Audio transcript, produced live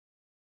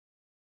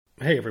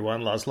Hey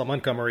everyone, Laszlo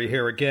Montgomery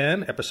here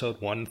again, episode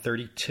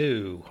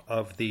 132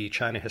 of the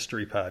China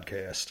History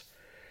Podcast.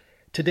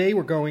 Today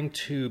we're going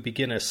to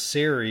begin a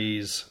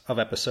series of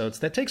episodes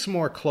that takes a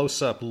more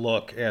close-up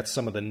look at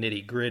some of the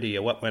nitty-gritty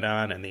of what went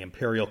on in the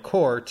imperial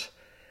court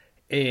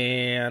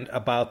and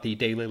about the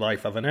daily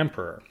life of an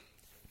emperor.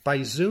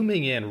 By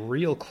zooming in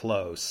real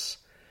close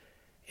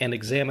and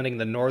examining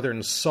the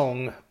northern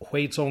Song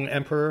Huizong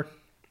emperor,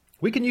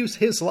 we can use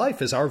his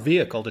life as our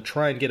vehicle to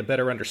try and get a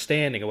better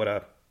understanding of what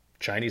a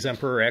Chinese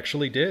emperor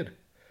actually did.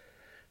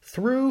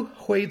 Through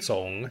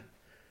Huizong,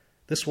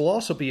 this will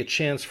also be a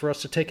chance for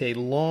us to take a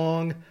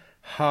long,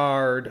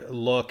 hard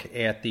look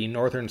at the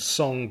Northern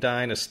Song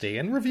dynasty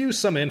and review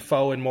some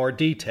info in more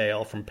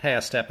detail from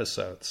past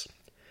episodes.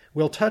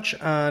 We'll touch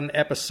on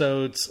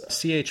episodes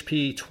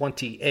CHP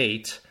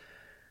 28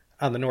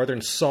 on the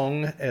Northern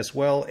Song as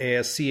well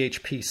as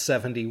CHP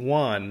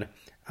 71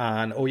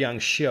 on Ouyang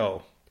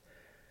Xiu.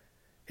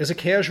 As a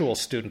casual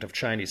student of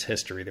Chinese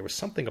history, there was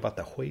something about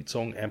the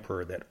Huizong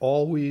emperor that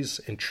always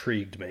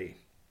intrigued me.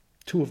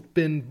 To have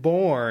been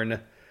born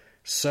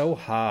so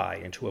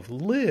high and to have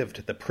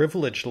lived the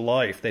privileged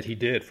life that he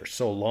did for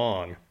so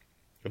long,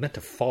 and then to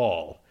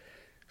fall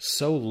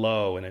so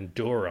low and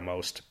endure a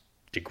most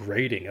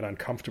degrading and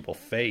uncomfortable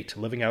fate,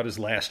 living out his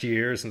last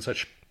years in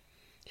such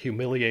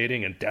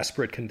humiliating and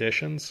desperate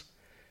conditions.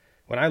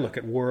 When I look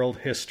at world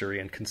history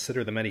and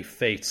consider the many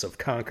fates of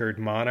conquered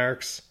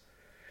monarchs,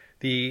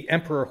 the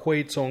Emperor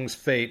Huizong's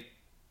fate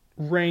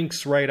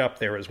ranks right up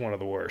there as one of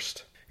the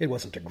worst. It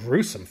wasn't a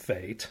gruesome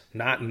fate,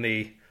 not in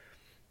the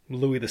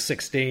Louis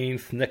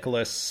XVI,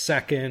 Nicholas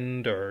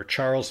II, or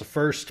Charles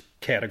I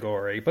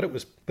category, but it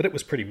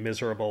was pretty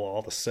miserable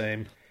all the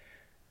same.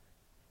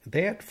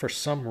 That, for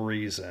some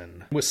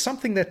reason, was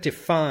something that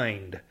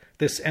defined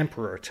this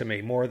emperor to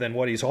me more than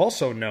what he's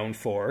also known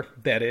for,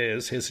 that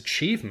is, his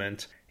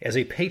achievement as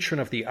a patron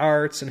of the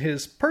arts and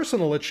his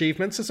personal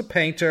achievements as a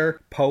painter,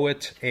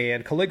 poet,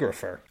 and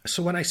calligrapher.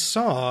 So when I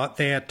saw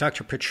that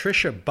Dr.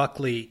 Patricia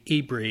Buckley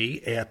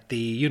Ebry at the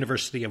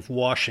University of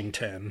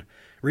Washington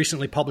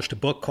recently published a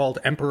book called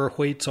Emperor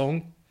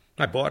Huizong,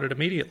 I bought it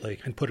immediately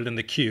and put it in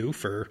the queue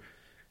for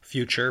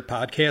future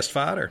podcast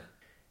fodder.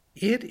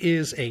 It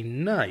is a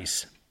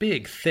nice,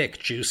 big, thick,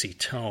 juicy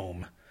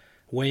tome,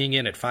 weighing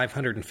in at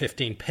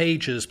 515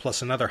 pages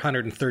plus another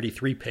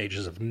 133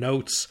 pages of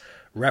notes,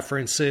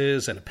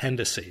 references, and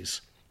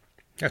appendices.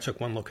 I took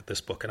one look at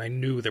this book and I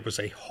knew there was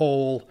a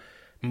whole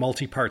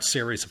multi-part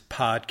series of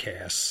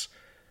podcasts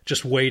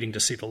just waiting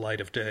to see the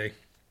light of day.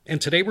 And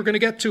today we're going to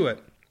get to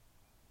it.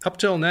 Up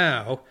till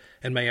now,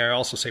 and may I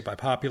also say by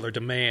popular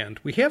demand,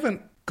 we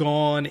haven't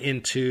gone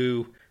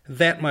into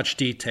that much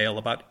detail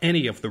about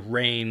any of the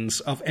reigns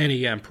of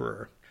any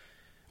emperor.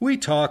 We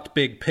talked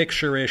big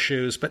picture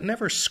issues, but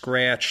never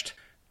scratched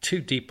too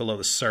deep below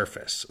the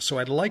surface. So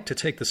I'd like to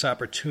take this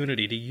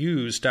opportunity to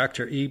use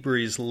Dr.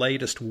 Ebry's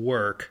latest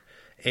work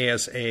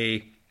as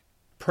a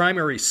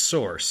primary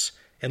source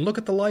and look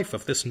at the life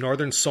of this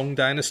Northern Song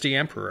dynasty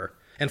emperor.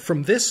 And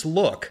from this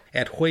look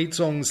at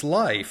Huizong's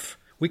life,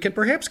 we can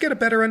perhaps get a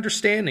better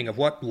understanding of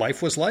what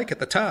life was like at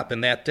the top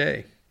in that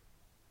day.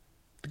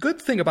 The good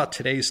thing about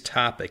today's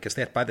topic is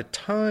that by the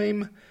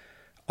time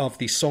of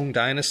the Song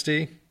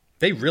dynasty,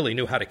 they really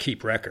knew how to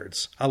keep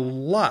records. A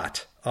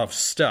lot of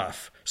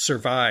stuff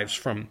survives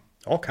from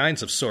all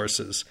kinds of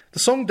sources. The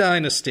Song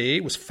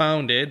dynasty was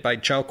founded by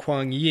Zhao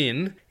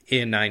Kuang-yin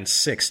in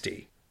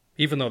 960.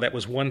 Even though that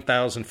was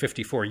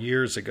 1,054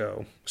 years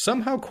ago,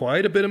 somehow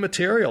quite a bit of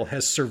material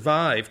has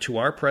survived to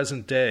our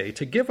present day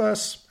to give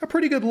us a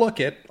pretty good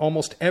look at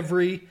almost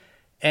every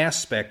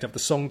aspect of the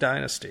Song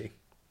dynasty.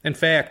 In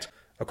fact,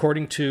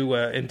 according to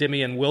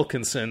Endymion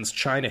Wilkinson's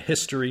China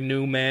History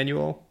New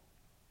Manual,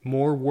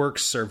 more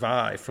works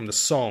survive from the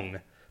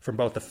Song, from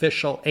both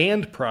official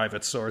and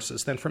private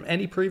sources, than from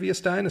any previous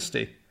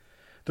dynasty.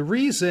 The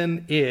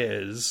reason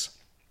is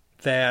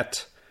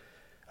that,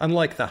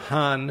 unlike the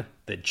Han,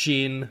 the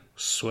Jin,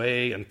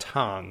 Sui, and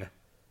Tang,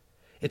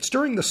 it's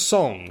during the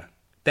Song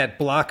that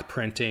block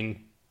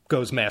printing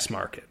goes mass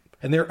market,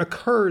 and there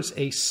occurs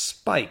a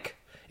spike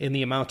in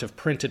the amount of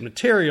printed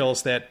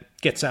materials that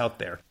gets out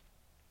there.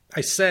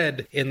 I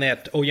said in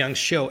that Ouyang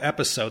Xiu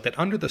episode that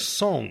under the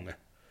Song,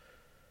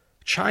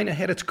 China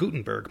had its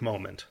Gutenberg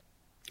moment.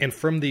 And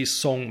from these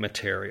Song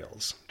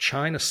materials,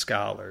 China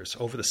scholars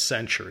over the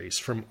centuries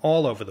from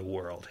all over the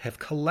world have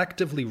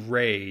collectively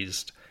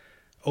raised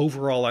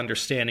overall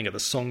understanding of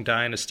the Song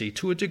dynasty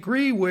to a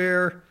degree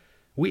where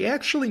we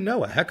actually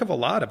know a heck of a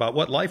lot about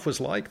what life was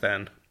like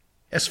then.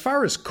 As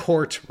far as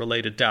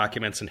court-related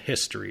documents and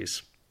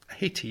histories, I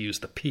hate to use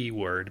the P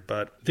word,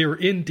 but there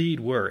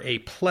indeed were a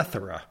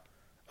plethora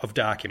of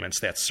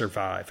documents that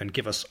survive and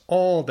give us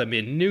all the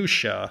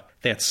minutiae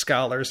that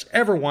scholars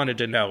ever wanted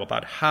to know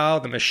about how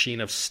the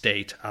machine of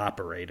state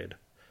operated.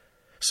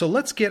 So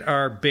let's get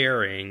our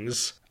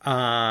bearings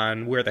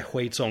on where the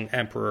Huizong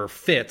emperor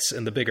fits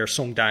in the bigger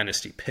Song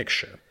dynasty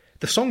picture.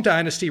 The Song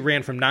dynasty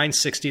ran from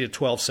 960 to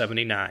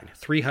 1279,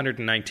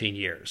 319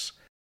 years.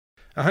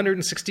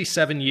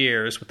 167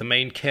 years with the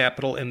main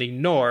capital in the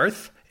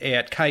north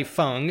at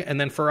Kaifeng, and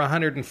then for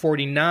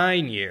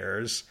 149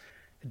 years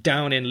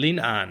down in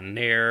Lin'an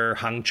near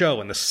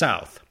Hangzhou in the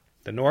south.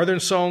 The northern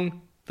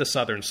Song, the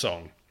southern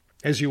Song.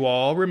 As you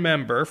all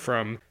remember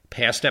from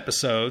past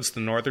episodes, the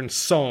northern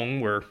Song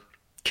were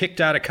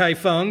kicked out of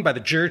Kaifeng by the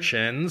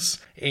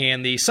Jurchens,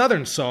 and the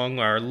southern Song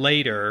are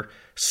later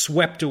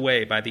swept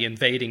away by the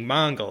invading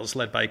Mongols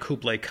led by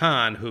Kublai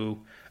Khan, who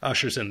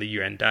ushers in the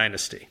Yuan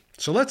dynasty.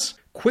 So let's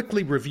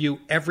quickly review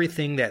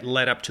everything that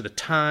led up to the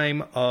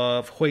time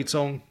of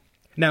Huizong.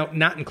 Now,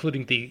 not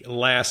including the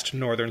last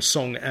northern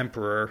Song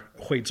emperor,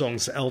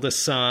 Huizong's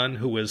eldest son,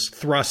 who was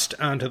thrust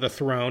onto the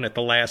throne at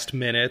the last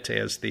minute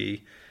as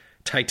the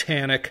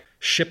Titanic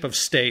ship of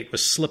state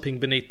was slipping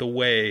beneath the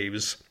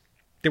waves.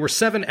 There were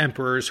 7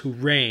 emperors who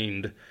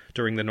reigned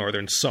during the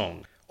northern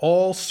Song,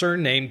 all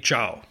surnamed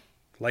Zhao,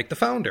 like the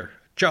founder,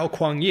 Zhao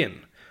Kuangyin,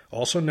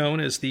 also known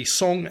as the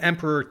Song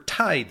Emperor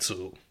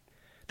Taizu.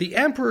 The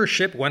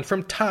emperorship went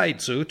from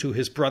Taizu to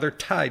his brother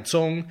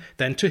Taizong,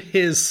 then to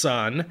his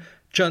son,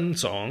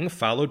 Zhenzong,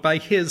 followed by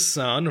his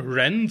son,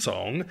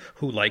 Renzong,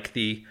 who, like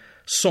the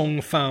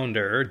Song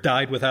founder,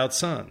 died without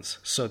sons.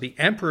 So the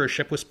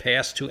emperorship was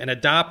passed to an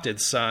adopted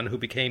son who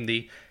became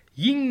the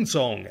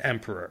Huizong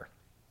emperor.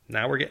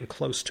 Now we're getting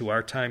close to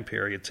our time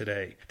period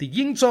today. The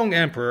Huizong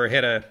emperor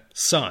had a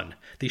son,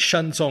 the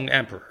Shenzong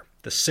emperor,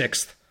 the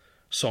 6th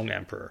Song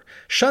emperor.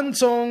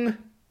 Shenzong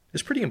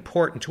is pretty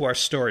important to our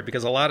story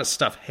because a lot of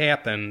stuff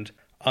happened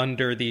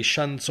under the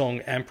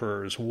Shenzong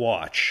emperor's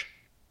watch.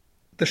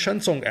 The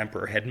Shenzong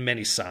emperor had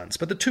many sons,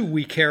 but the 2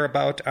 we care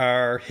about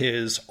are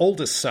his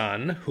oldest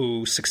son,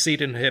 who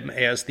succeeded him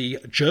as the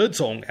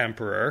Huizong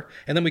emperor,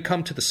 and then we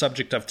come to the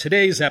subject of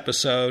today's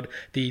episode,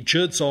 the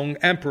Huizong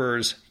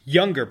emperor's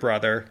younger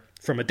brother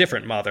from a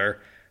different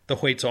mother, the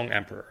Huizong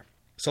emperor.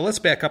 So let's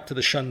back up to the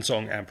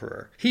Shenzong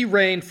emperor. He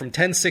reigned from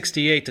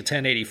 1068 to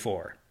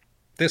 1084.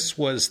 This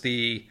was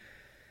the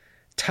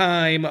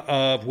time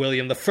of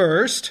William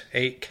I,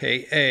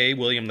 a.k.a.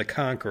 William the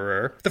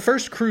Conqueror. The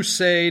First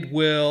Crusade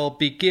will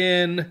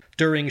begin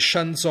during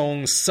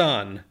Shenzong's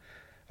son,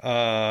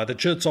 the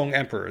Huizong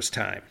Emperor's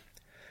time.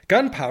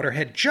 Gunpowder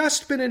had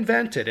just been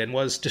invented and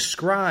was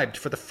described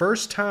for the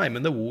first time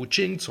in the Wu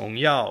Jing Zong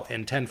Yao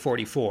in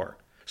 1044.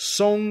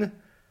 Song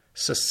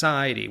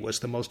society was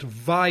the most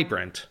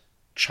vibrant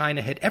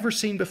China had ever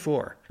seen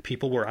before.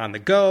 People were on the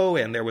go,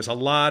 and there was a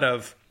lot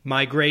of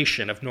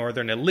migration of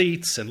northern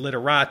elites and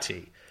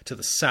literati to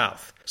the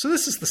south. So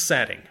this is the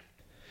setting.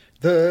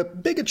 The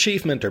big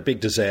achievement or big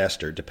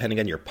disaster, depending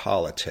on your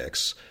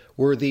politics,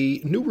 were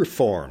the new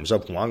reforms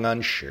of Wang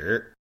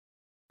Anshi.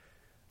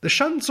 The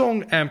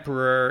Shenzong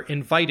emperor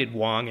invited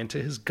Wang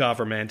into his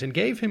government and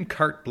gave him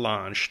carte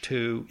blanche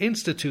to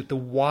institute the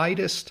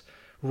widest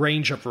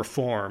range of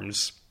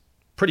reforms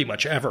pretty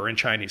much ever in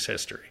Chinese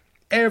history.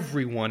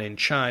 Everyone in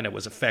China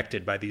was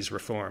affected by these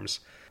reforms.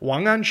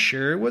 Wang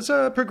Anshi was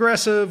a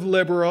progressive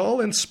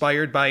liberal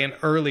inspired by an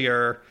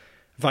earlier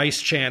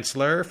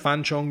vice-chancellor,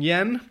 Fan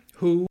Zhongyan,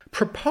 who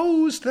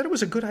proposed that it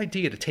was a good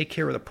idea to take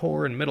care of the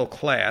poor and middle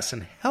class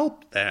and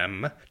help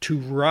them to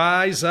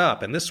rise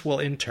up. And this will,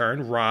 in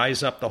turn,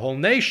 rise up the whole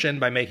nation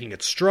by making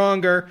it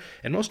stronger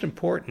and, most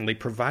importantly,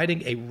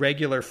 providing a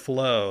regular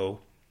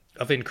flow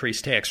of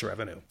increased tax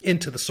revenue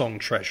into the Song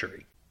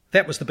treasury.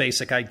 That was the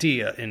basic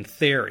idea in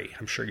theory.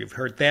 I'm sure you've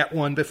heard that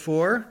one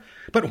before.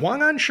 But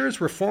Wang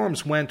Anshi's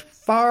reforms went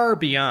far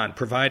beyond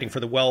providing for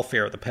the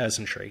welfare of the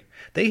peasantry.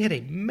 They had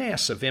a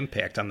massive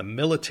impact on the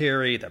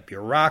military, the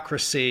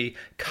bureaucracy,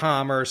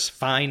 commerce,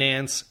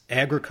 finance,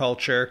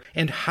 agriculture,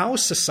 and how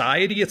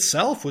society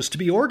itself was to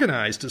be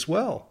organized as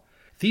well.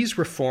 These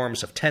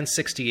reforms of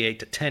 1068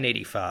 to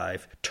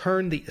 1085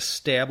 turned the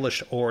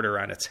established order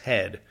on its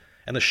head,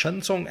 and the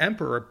Shenzong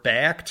emperor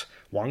backed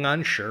Wang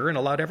Anshi and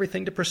allowed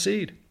everything to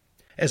proceed.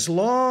 As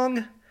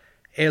long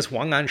as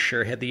Wang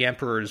Anshi had the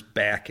emperor's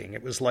backing,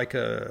 it was like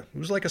a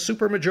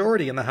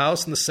supermajority in the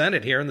House and the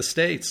Senate here in the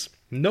States.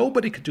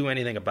 Nobody could do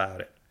anything about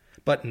it.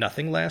 But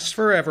nothing lasts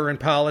forever in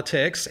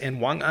politics,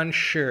 and Wang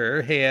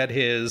Anshi had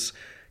his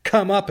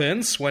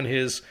comeuppance when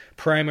his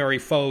primary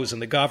foes in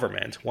the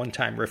government,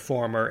 one-time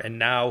reformer and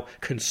now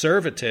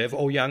conservative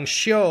Ouyang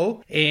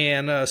Xiu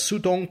and Su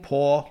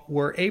Dongpo,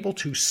 were able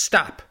to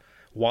stop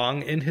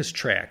Wang in his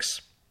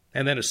tracks.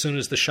 And then as soon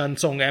as the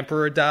Shenzong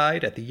emperor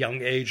died at the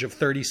young age of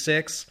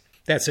 36,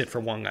 that's it for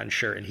Wang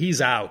Anshi, and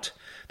he's out.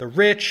 The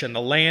rich and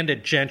the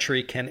landed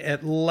gentry can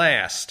at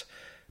last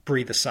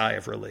breathe a sigh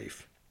of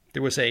relief.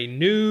 There was a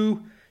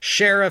new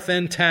sheriff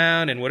in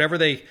town, and whatever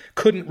they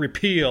couldn't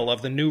repeal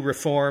of the new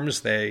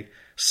reforms, they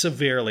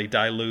severely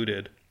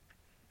diluted.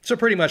 So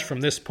pretty much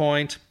from this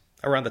point,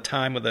 around the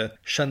time of the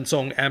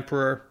Shenzong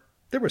emperor,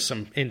 there was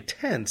some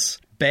intense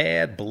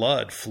bad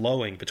blood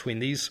flowing between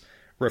these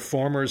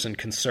reformers and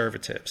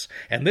conservatives.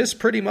 And this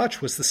pretty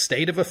much was the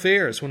state of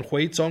affairs when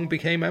Huizong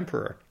became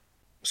emperor.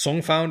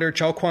 Song founder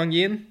Zhao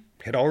Kuangyin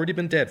had already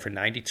been dead for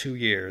 92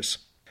 years.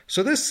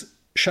 So this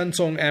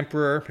Shenzong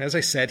emperor, as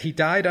I said, he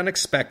died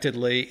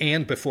unexpectedly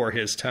and before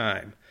his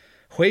time.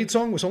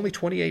 Huizong was only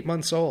 28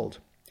 months old.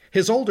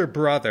 His older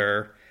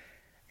brother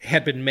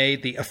had been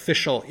made the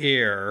official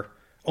heir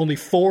only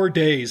 4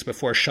 days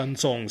before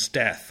Shenzong's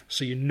death,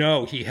 so you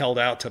know he held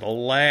out to the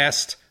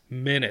last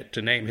minute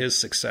to name his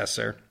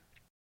successor.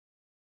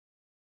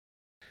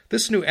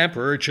 This new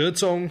emperor,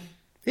 Huizong,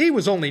 he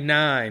was only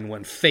 9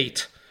 when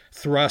fate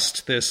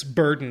thrust this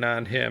burden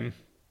on him.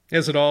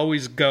 As it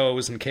always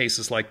goes in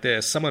cases like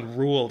this, someone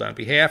ruled on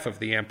behalf of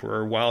the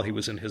emperor while he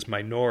was in his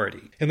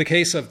minority. In the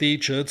case of the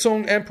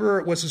Huizong emperor,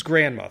 it was his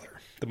grandmother,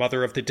 the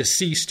mother of the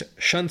deceased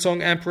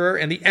Shenzong emperor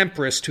and the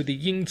empress to the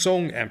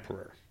Yingzong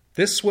emperor.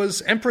 This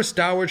was Empress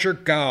Dowager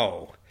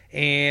Gao,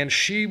 and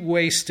she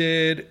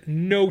wasted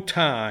no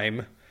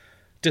time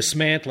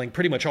dismantling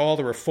pretty much all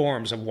the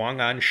reforms of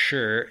Wang'an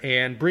Shi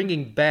and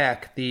bringing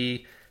back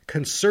the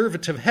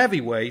conservative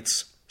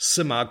heavyweights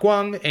Sima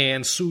Guang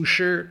and Su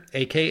Shi,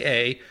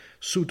 a.k.a.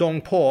 Su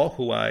Dongpo,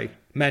 who I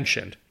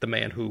mentioned, the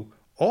man who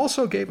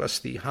also gave us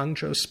the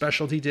Hangzhou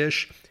specialty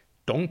dish,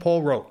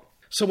 Dongpo Ro.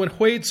 So when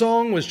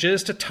Huizong was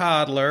just a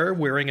toddler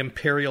wearing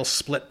imperial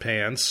split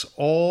pants,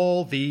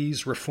 all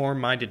these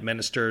reform-minded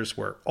ministers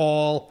were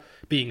all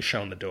being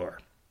shown the door.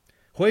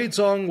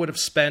 Huizong would have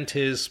spent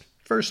his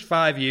first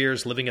 5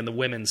 years living in the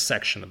women's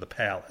section of the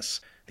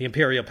palace. The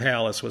imperial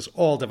palace was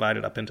all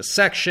divided up into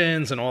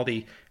sections, and all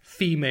the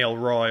female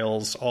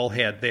royals all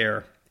had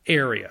their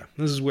area.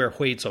 This is where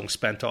Huizong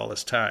spent all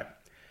his time.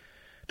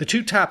 The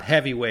 2 top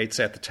heavyweights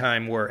at the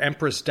time were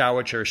Empress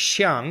Dowager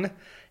Xiang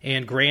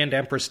and Grand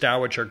Empress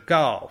Dowager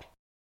Gao.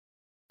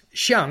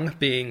 Xiang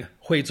being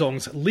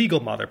Huizong's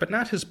legal mother, but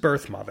not his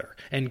birth mother,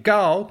 and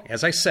Gao,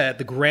 as I said,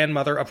 the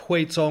grandmother of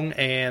Huizong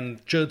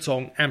and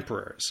Zhezong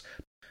emperors.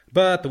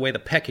 But the way the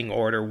pecking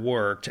order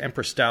worked,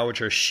 Empress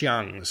Dowager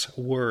Xiang's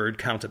word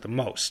counted the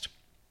most.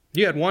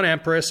 You had 1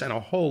 empress and a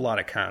whole lot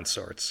of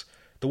consorts.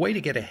 The way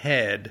to get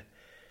ahead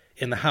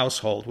in the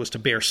household was to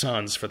bear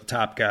sons for the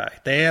top guy.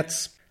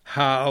 That's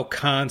how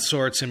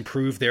consorts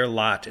improve their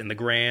lot in the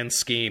grand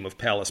scheme of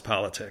palace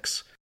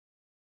politics.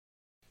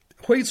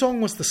 Huizong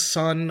was the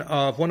son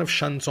of one of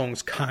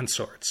Shenzong's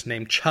consorts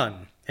named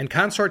Chen, and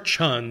consort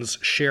Chen's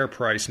share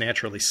price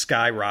naturally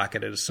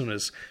skyrocketed as soon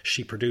as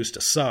she produced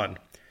a son.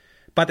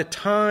 By the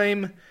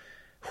time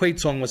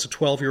Huizong was a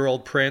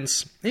 12-year-old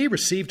prince, he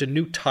received a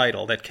new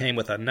title that came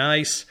with a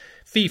nice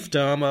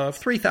fiefdom of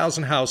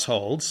 3,000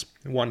 households,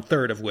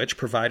 1/3 of which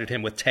provided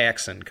him with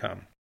tax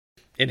income.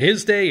 In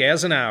his day,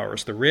 as in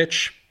ours, the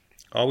rich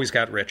always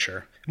got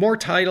richer. More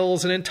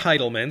titles and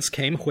entitlements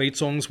came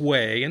Huizong's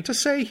way, and to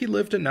say he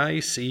lived a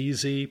nice,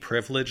 easy,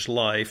 privileged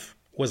life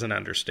was an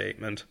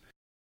understatement.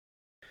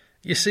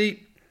 You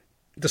see,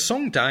 the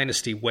Song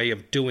dynasty way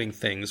of doing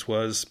things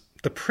was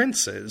the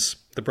princes,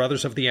 the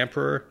brothers of the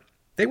emperor,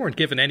 they weren't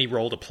given any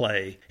role to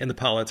play in the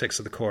politics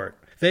of the court.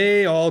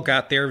 They all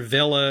got their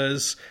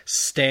villas,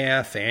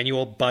 staff,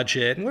 annual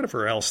budget, and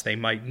whatever else they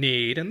might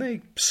need, and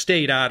they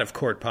stayed out of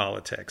court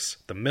politics,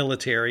 the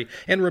military,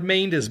 and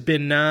remained as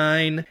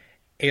benign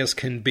as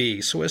can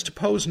be, so as to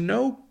pose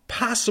no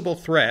possible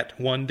threat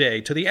one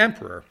day to the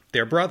emperor,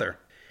 their brother.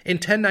 In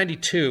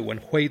 1092, when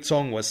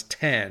Huizong was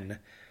 10,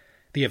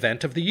 the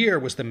event of the year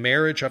was the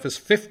marriage of his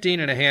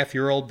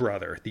 15-and-a-half-year-old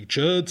brother, the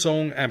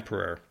Zhezong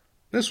emperor.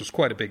 This was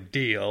quite a big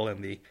deal,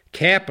 and the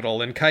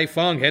capital in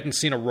Kaifeng hadn't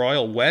seen a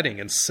royal wedding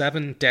in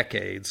 7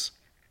 decades.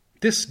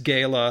 This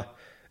gala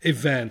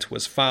event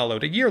was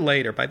followed a year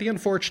later by the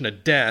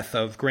unfortunate death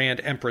of Grand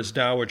Empress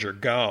Dowager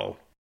Gao.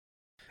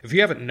 If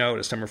you haven't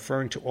noticed, I'm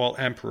referring to all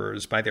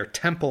emperors by their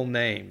temple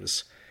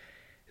names.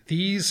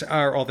 These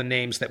are all the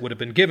names that would have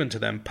been given to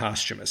them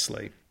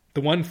posthumously.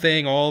 The one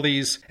thing all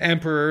these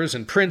emperors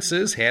and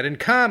princes had in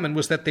common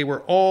was that they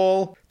were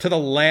all, to the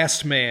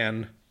last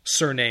man,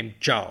 surnamed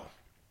Zhao.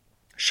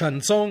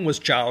 Shenzong was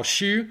Zhao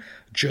Xu,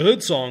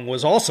 Zhezong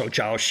was also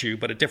Zhao Xu,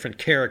 but a different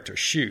character,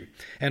 Xu,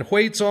 and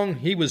Huizong,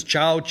 he was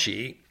Zhao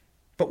Ji.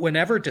 But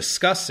whenever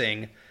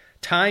discussing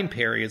time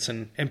periods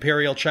in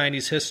imperial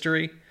Chinese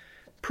history,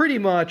 pretty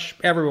much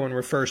everyone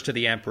refers to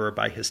the emperor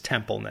by his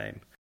temple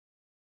name.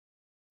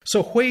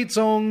 So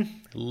Huizong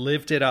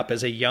lived it up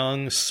as a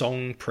young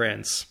Song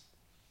prince.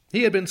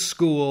 He had been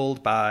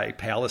schooled by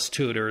palace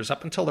tutors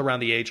up until around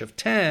the age of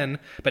 10,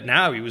 but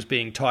now he was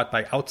being taught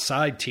by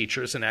outside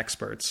teachers and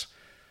experts.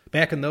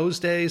 Back in those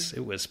days,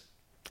 it was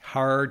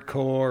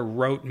hardcore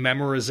rote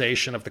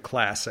memorization of the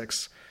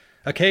classics.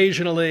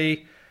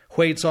 Occasionally,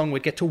 Huizong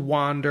would get to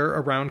wander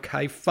around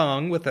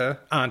Kaifeng with an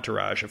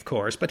entourage, of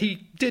course, but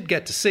he did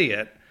get to see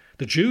it.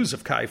 The Jews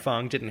of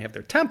Kaifeng didn't have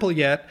their temple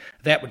yet.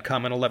 That would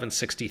come in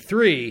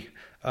 1163,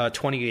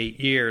 28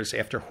 years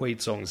after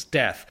Huizong's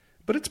death.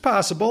 But it's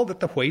possible that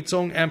the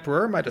Huizong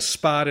emperor might have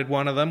spotted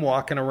one of them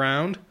walking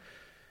around.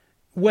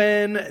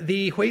 When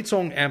the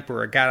Huizong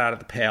emperor got out of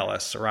the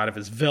palace, or out of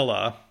his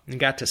villa, and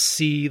got to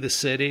see the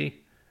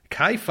city,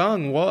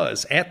 Kaifeng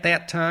was, at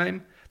that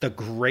time, the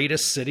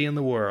greatest city in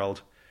the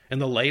world. In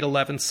the late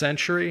 11th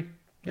century,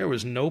 there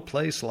was no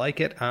place like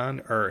it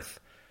on earth.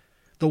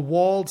 The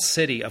walled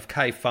city of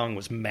Kaifeng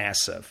was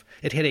massive.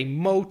 It had a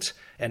moat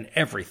and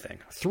everything.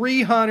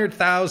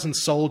 300,000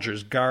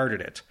 soldiers guarded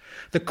it.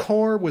 The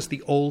core was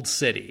the old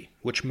city,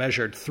 which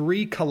measured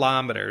 3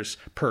 kilometers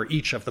per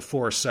each of the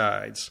 4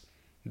 sides.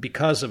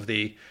 Because of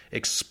the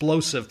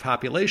explosive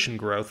population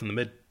growth in the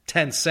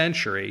mid-10th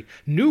century,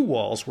 new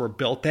walls were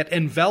built that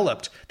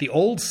enveloped the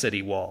old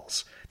city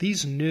walls.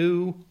 These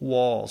new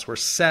walls were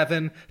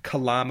 7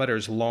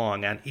 kilometers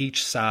long on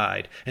each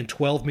side and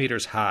 12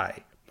 meters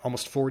high,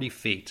 almost 40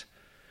 feet.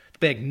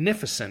 The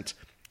magnificent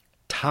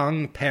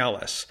Tang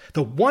Palace,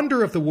 the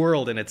wonder of the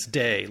world in its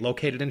day,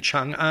 located in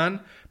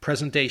Chang'an,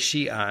 present-day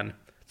Xi'an,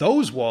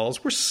 those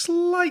walls were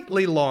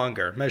slightly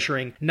longer,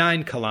 measuring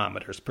 9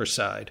 kilometers per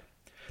side.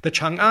 The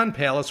Chang'an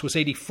Palace was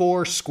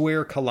 84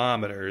 square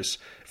kilometers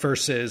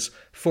versus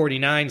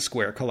 49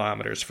 square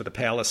kilometers for the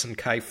palace in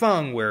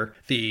Kaifeng, where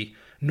the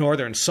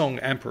northern Song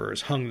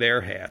emperors hung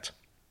their hat.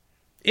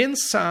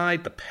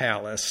 Inside the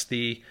palace,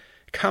 the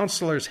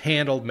counselors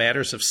handled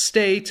matters of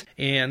state,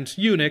 and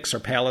eunuchs or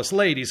palace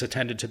ladies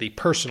attended to the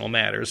personal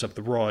matters of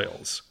the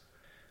royals.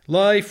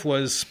 Life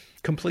was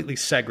completely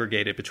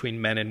segregated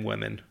between men and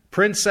women.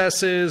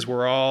 Princesses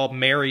were all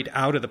married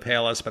out of the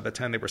palace by the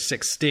time they were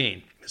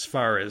 16, as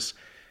far as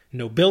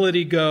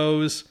nobility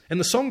goes. In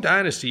the Song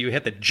dynasty, you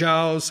had the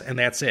Zhaos, and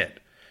that's it.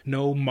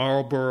 No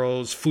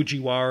Marlboroughs,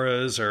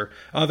 Fujiwaras, or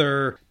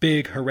other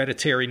big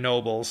hereditary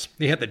nobles.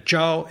 You had the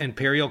Zhao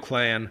imperial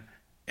clan,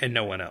 and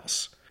no one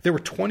else. There were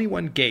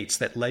 21 gates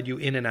that led you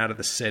in and out of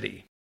the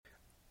city.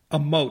 A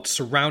moat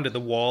surrounded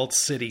the walled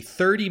city,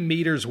 30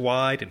 meters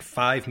wide and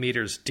 5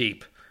 meters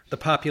deep. The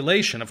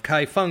population of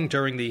Kaifeng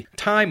during the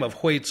time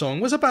of Huizong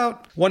was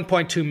about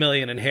 1.2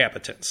 million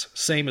inhabitants,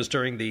 same as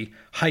during the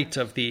height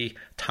of the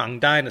Tang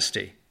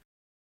dynasty.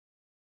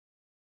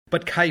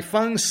 But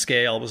Kaifeng's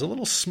scale was a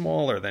little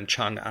smaller than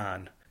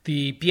Chang'an.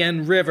 The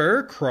Bian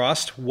River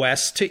crossed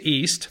west to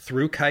east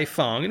through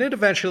Kaifeng, and it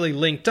eventually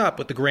linked up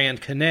with the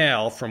Grand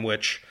Canal, from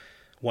which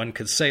one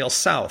could sail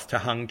south to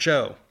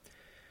Hangzhou.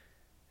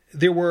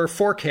 There were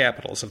 4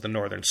 capitals of the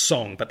northern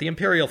Song, but the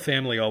imperial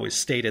family always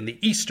stayed in the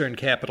eastern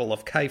capital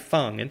of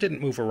Kaifeng and didn't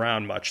move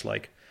around much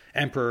like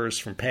emperors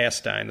from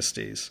past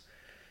dynasties.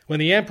 When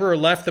the emperor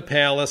left the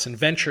palace and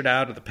ventured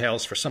out of the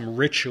palace for some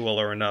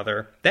ritual or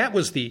another, that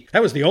was the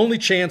only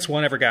chance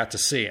one ever got to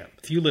see him.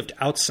 If you lived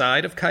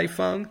outside of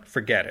Kaifeng,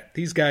 forget it.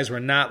 These guys were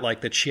not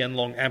like the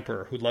Qianlong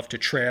emperor who loved to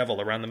travel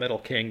around the Middle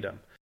Kingdom.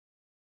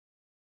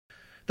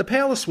 The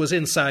palace was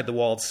inside the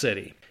walled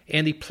city,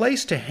 and the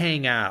place to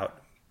hang out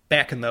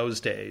back in those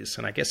days,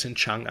 and I guess in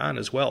Chang'an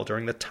as well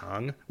during the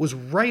Tang, was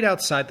right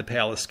outside the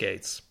palace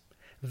gates.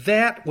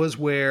 That was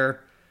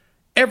where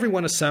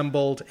everyone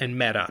assembled and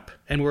met up.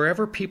 And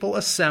wherever people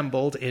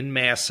assembled in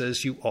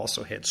masses, you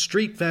also had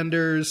street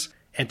vendors,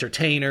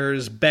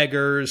 entertainers,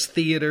 beggars,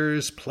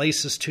 theaters,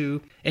 places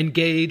to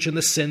engage in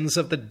the sins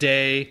of the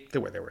day. There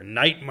were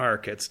night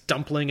markets,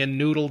 dumpling and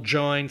noodle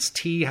joints,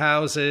 tea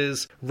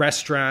houses,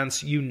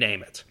 restaurants, you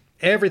name it.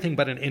 Everything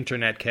but an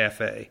internet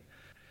cafe.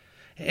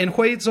 And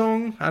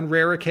Huizong, on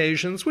rare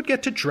occasions, would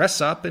get to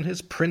dress up in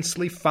his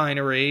princely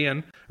finery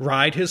and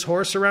ride his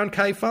horse around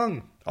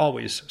Kaifeng,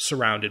 always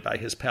surrounded by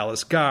his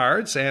palace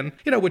guards, and,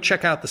 would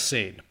check out the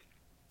scene.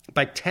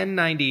 By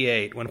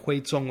 1098, when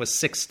Huizong was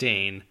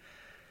 16,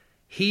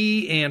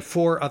 he and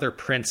 4 other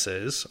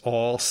princes,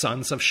 all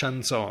sons of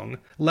Shenzong,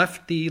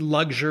 left the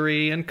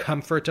luxury and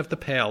comfort of the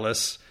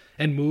palace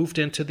and moved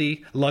into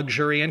the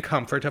luxury and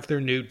comfort of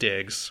their new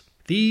digs.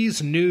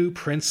 These new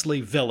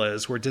princely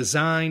villas were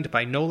designed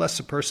by no less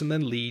a person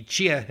than Li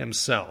Jie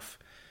himself.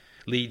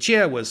 Li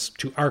Jie was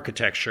to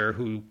architecture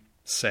who,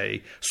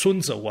 say,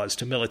 Sun Tzu was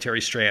to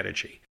military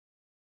strategy.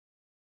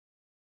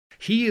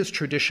 He is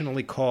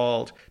traditionally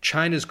called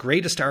China's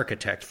greatest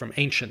architect from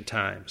ancient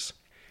times.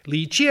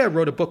 Li Jie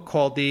wrote a book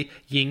called the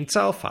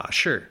Yingzao Fa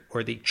Shi,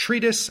 or the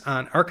Treatise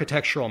on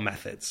Architectural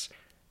Methods.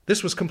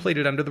 This was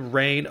completed under the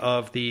reign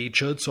of the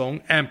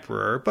Huizong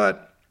Emperor,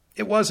 but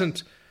it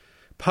wasn't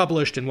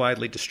published and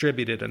widely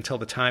distributed until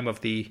the time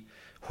of the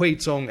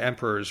Huizong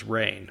Emperor's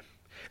reign.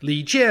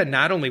 Li Jie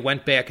not only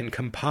went back and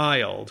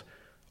compiled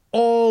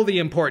all the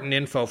important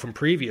info from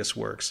previous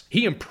works,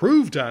 he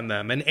improved on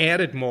them and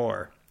added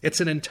more. It's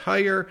an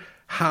entire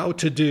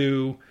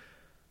how-to-do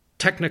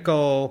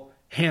technical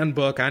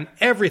handbook on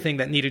everything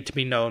that needed to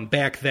be known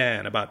back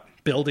then about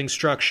building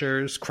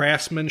structures,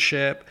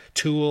 craftsmanship,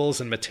 tools,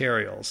 and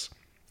materials.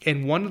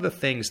 And one of the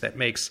things that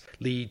makes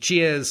Li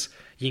Jie's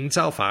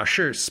Yingzao Fa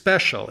Shi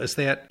special is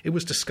that it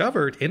was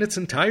discovered in its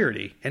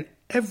entirety, and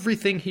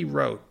everything he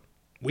wrote,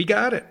 we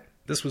got it.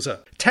 This was a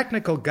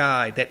technical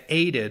guide that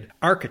aided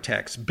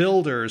architects,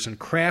 builders, and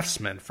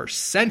craftsmen for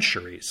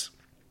centuries.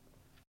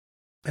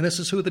 And this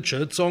is who the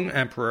Huizong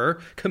Emperor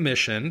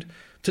commissioned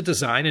to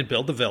design and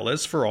build the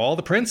villas for all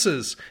the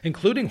princes,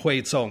 including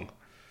Huizong.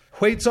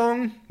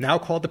 Huizong, now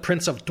called the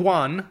Prince of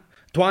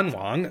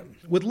Duanwang,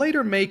 would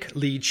later make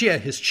Li Jie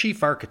his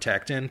chief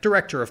architect and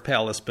director of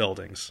palace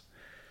buildings.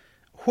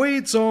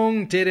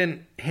 Huizong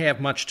didn't have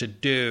much to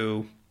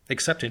do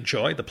except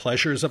enjoy the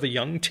pleasures of a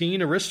young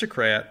teen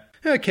aristocrat.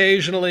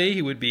 Occasionally,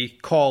 he would be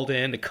called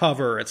in to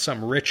cover at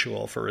some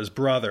ritual for his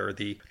brother,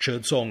 the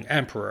Huizong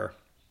Emperor.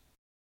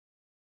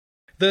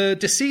 The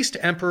deceased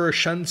Emperor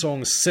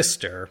Shenzong's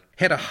sister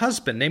had a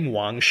husband named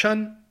Wang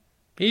Shen.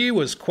 He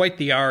was quite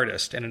the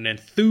artist and an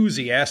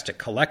enthusiastic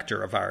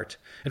collector of art.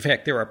 In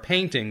fact, there are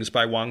paintings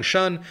by Wang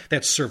Shun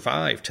that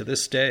survive to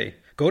this day.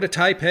 Go to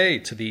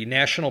Taipei, to the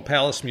National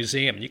Palace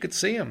Museum, and you could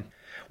see them.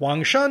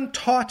 Wang Shun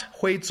taught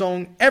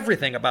Huizong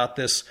everything about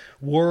this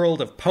world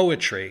of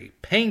poetry,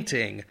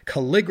 painting,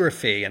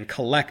 calligraphy, and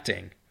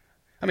collecting.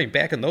 I mean,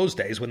 back in those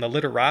days when the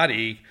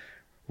literati,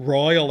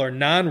 royal or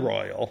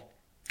non-royal,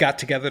 got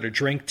together to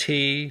drink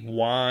tea,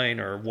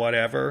 wine, or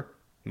whatever,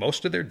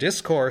 most of their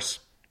discourse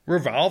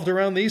revolved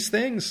around these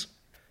things.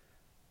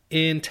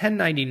 In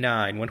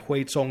 1099, when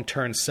Huizong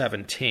turned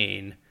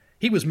 17,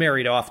 he was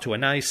married off to a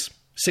nice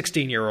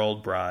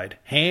 16-year-old bride,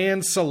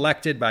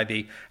 hand-selected by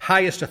the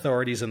highest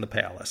authorities in the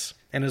palace.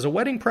 And as a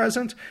wedding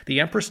present, the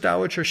Empress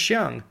Dowager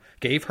Xiang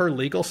gave her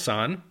legal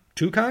son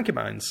 2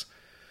 concubines.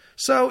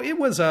 So it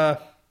was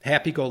a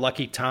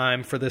happy-go-lucky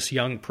time for this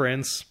young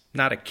prince.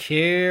 Not a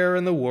care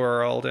in the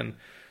world, and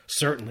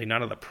certainly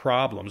none of the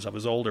problems of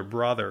his older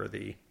brother,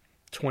 the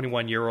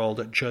 21-year-old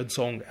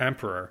Huizong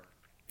Emperor.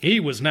 He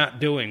was not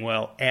doing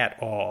well at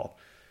all.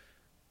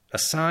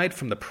 Aside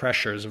from the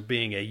pressures of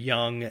being a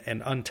young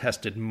and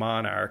untested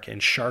monarch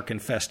in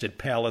shark-infested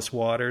palace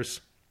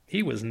waters,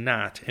 he was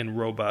not in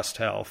robust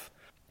health.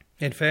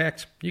 In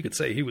fact, you could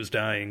say he was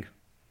dying.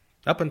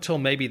 Up until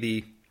maybe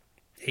the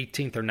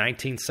 18th or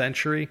 19th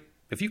century,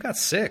 if you got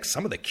sick,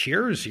 some of the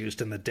cures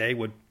used in the day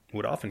would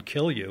often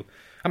kill you.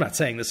 I'm not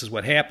saying this is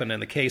what happened in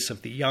the case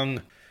of the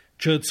young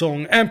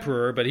Huizong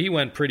Emperor, but he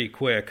went pretty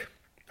quick.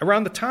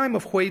 Around the time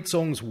of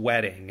Huizong's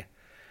wedding,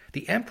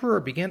 the emperor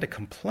began to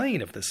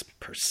complain of this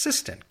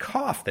persistent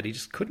cough that he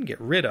just couldn't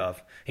get rid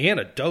of, and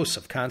a dose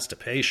of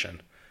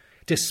constipation.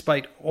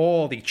 Despite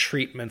all the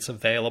treatments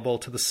available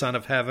to the Son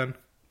of Heaven,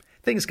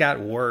 things got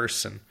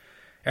worse, and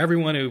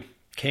everyone who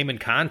came in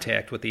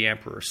contact with the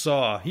emperor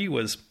saw he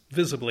was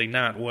visibly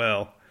not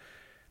well.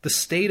 The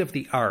state of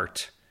the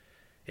art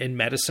in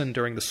medicine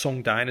during the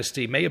Song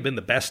dynasty may have been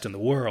the best in the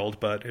world,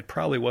 but it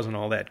probably wasn't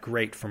all that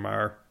great from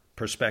our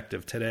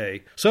perspective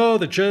today. So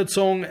the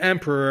Huizong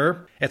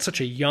Emperor, at such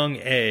a young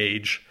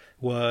age,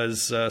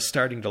 was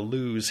starting to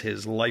lose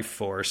his life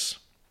force.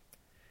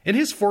 In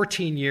his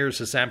 14 years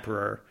as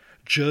emperor,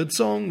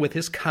 Huizong with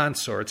his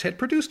consorts had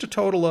produced a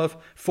total of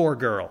 4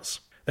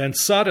 girls. Then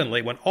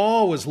suddenly, when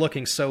all was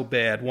looking so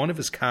bad, one of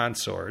his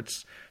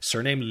consorts,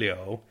 surnamed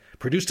Liu,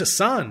 produced a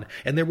son,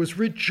 and there was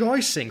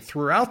rejoicing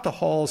throughout the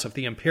halls of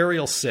the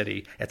imperial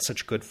city at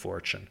such good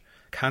fortune.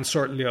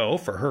 Consort Liu,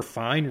 for her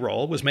fine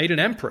role, was made an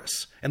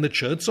empress, and the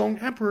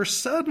Huizong Emperor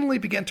suddenly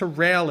began to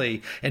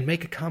rally and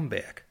make a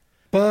comeback.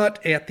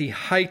 But at the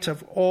height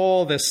of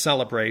all this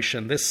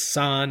celebration, this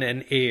son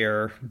and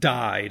heir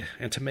died,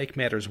 and to make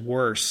matters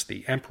worse,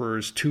 the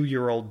emperor's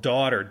 2-year-old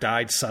daughter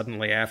died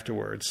suddenly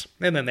afterwards.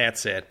 And then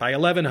that's it. By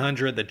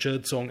 1100, the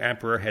Huizong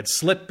Emperor had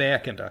slipped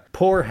back into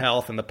poor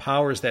health, and the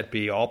powers that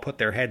be all put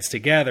their heads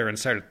together and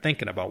started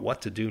thinking about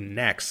what to do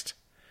next.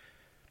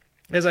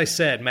 As I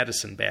said,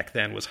 medicine back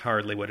then was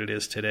hardly what it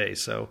is today,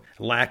 so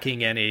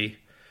lacking any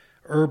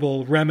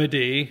herbal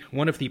remedy,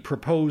 one of the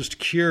proposed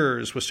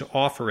cures was to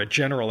offer a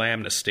general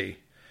amnesty.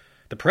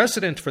 The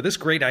precedent for this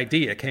great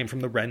idea came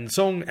from the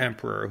Renzong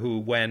Emperor, who,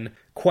 when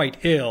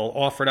quite ill,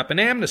 offered up an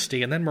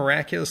amnesty and then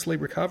miraculously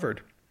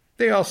recovered.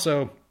 They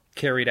also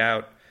carried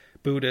out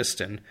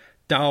Buddhist and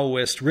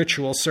Taoist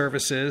ritual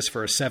services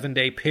for a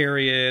 7-day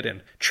period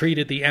and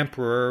treated the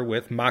emperor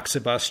with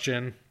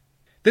moxibustion.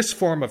 This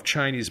form of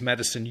Chinese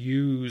medicine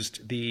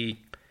used the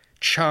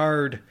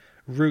charred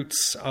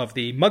roots of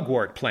the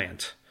mugwort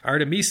plant,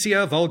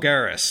 Artemisia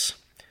vulgaris.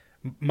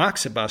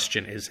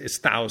 Moxibustion is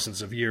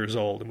thousands of years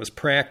old and was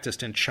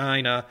practiced in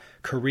China,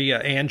 Korea,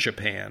 and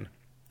Japan.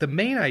 The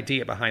main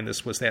idea behind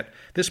this was that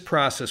this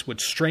process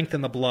would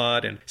strengthen the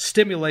blood and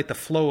stimulate the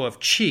flow of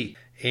qi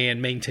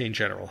and maintain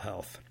general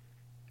health.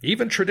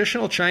 Even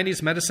traditional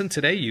Chinese medicine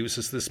today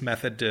uses this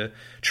method to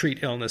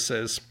treat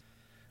illnesses.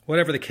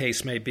 Whatever the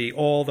case may be,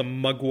 all the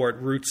mugwort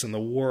roots in the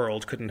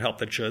world couldn't help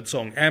the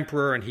Huizong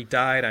Emperor, and he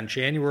died on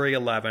January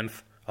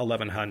 11th,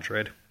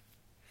 1100.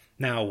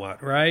 Now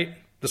what, right?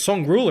 The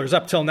Song rulers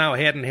up till now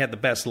hadn't had the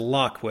best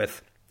luck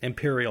with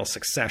imperial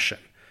succession.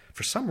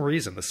 For some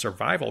reason, the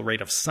survival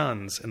rate of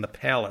sons in the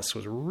palace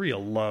was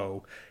real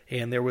low,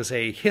 and there was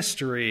a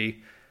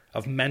history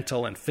of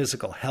mental and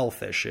physical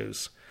health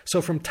issues.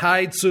 So from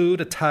Taizu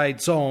to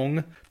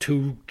Taizong,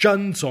 to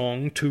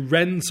Zhenzong, to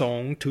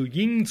Renzong, to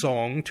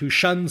Yingzong, to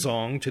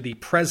Shenzong, to the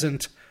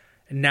present,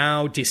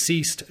 now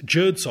deceased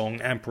Huizong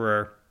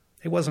Emperor,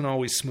 it wasn't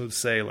always smooth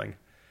sailing.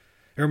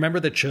 Remember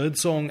the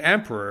Huizong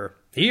Emperor,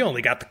 he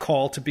only got the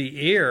call to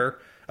be heir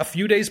a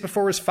few days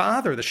before his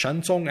father, the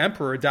Shenzong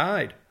Emperor,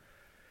 died.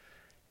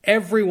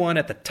 Everyone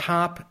at the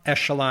top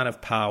echelon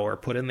of power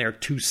put in their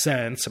 2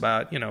 cents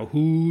about,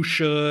 who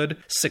should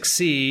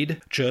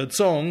succeed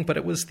Huizong, but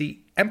it was the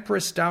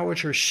Empress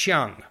Dowager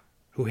Xiang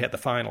who had the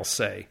final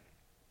say.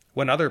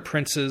 When other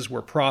princes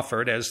were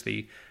proffered as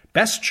the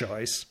best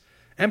choice,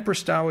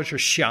 Empress Dowager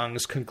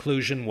Xiang's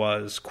conclusion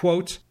was,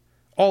 quote,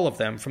 All of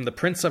them, from the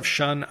Prince of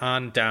Shun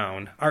on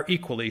down, are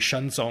equally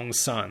Shenzong's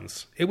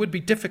sons. It would be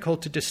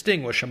difficult to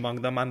distinguish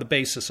among them on the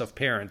basis of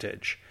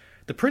parentage.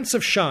 The Prince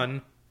of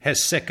Shun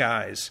has sick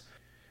eyes.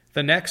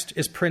 The next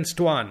is Prince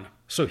Duan,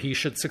 so he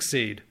should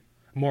succeed.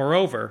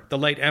 Moreover, the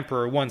late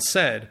emperor once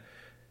said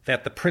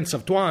that the Prince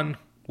of Duan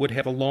would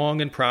have a long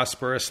and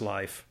prosperous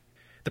life.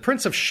 The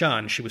Prince of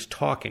Shun she was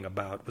talking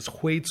about was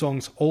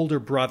Huizong's older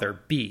brother,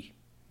 Bi.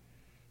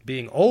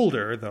 Being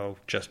older, though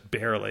just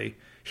barely,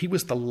 he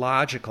was the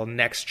logical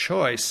next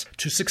choice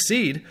to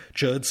succeed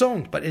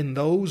Huizong. But in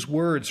those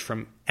words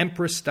from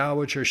Empress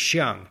Dowager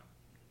Xiang,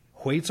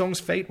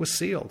 Huizong's fate was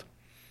sealed.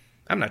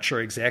 I'm not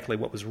sure exactly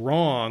what was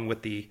wrong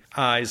with the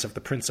eyes of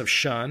the Prince of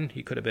Shun.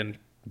 He could have been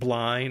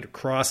blind, or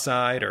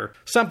cross-eyed, or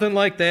something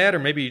like that, or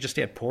maybe he just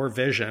had poor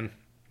vision.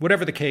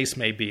 Whatever the case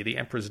may be, the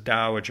Empress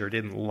Dowager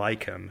didn't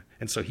like him,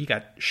 and so he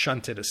got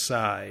shunted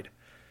aside.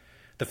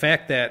 The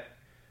fact that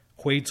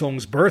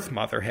Huizong's birth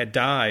mother had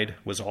died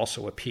was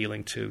also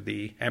appealing to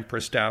the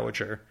Empress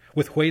Dowager.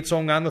 With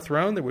Huizong on the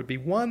throne, there would be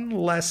one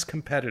less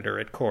competitor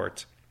at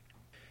court.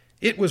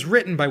 It was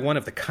written by one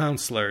of the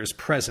counselors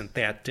present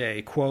that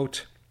day,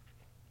 quote,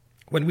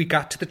 "When we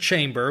got to the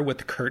chamber with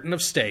the curtain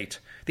of state,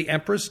 the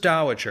Empress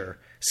Dowager,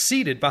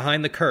 seated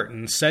behind the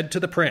curtain, said to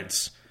the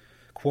prince,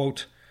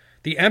 quote,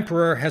 'The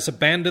emperor has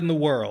abandoned the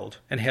world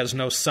and has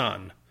no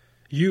son.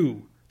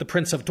 You, the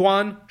Prince of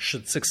Duan,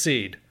 should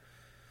succeed.'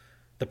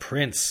 The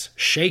prince,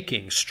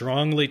 shaking,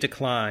 strongly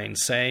declined,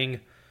 saying,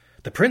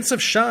 'The Prince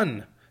of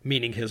Shun,'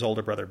 meaning his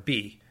older brother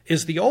Bi,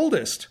 'is the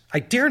oldest.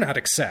 I dare not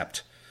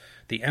accept.'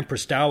 The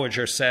Empress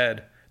Dowager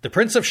said, 'The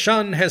Prince of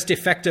Shun has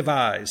defective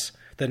eyes.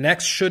 The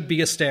next should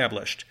be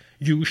established.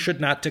 You should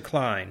not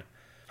decline.'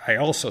 I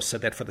also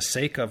said that for the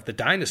sake of the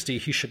dynasty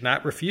he should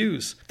not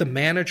refuse. The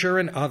manager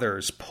and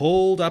others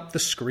pulled up the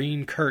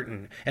screen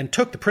curtain and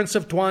took the Prince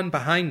of Duan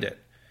behind it.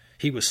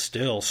 He was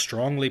still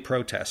strongly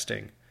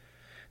protesting.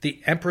 The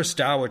Empress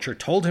Dowager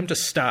told him to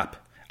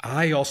stop.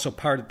 I also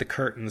parted the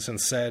curtains and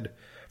said,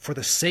 'For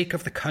the sake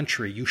of the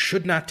country, you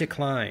should not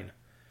decline.'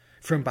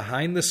 From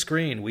behind the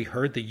screen, we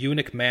heard the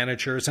eunuch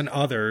managers and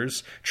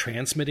others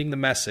transmitting the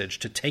message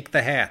to take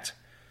the hat.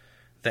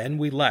 Then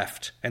we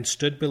left and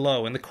stood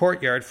below in the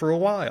courtyard for a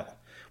while.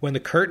 When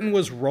the curtain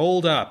was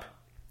rolled up,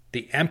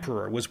 the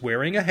emperor was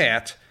wearing a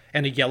hat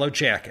and a yellow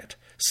jacket,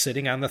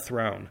 sitting on the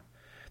throne.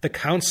 The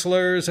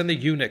counselors and the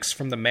eunuchs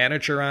from the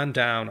manager on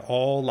down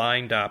all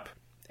lined up.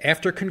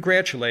 After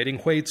congratulating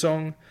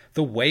Huizong,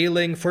 the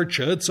wailing for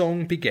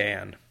Huizong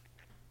began."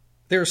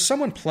 There's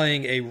someone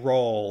playing a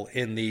role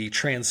in the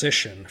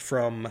transition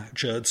from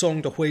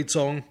Huizong to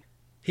Huizong.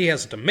 He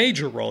hasn't a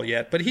major role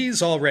yet, but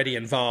he's already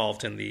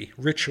involved in the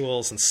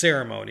rituals and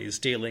ceremonies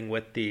dealing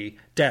with the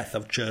death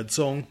of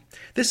Huizong.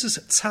 This is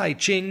Cai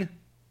Jing.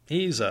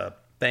 He's a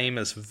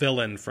famous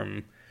villain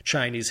from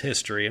Chinese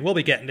history, and we'll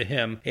be getting to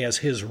him as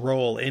his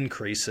role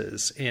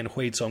increases in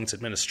Huizong's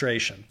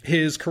administration.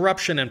 His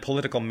corruption and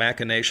political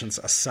machinations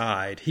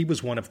aside, he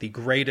was one of the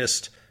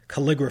greatest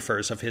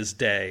calligraphers of his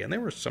day, and there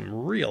were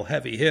some real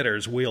heavy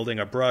hitters wielding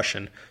a brush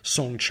in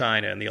Song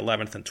China in the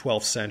 11th and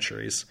 12th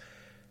centuries.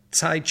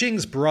 Cai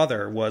Jing's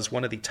brother was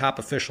one of the top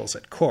officials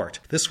at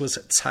court. This was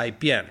Cai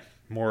Bian.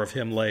 More of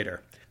him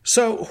later.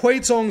 So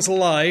Huizong's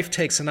life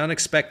takes an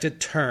unexpected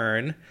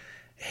turn.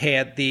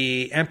 Had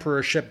the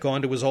emperorship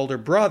gone to his older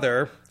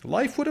brother,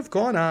 life would have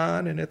gone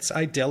on in its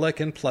idyllic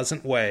and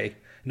pleasant way.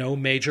 No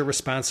major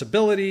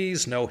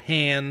responsibilities, no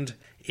hand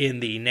in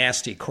the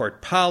nasty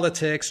court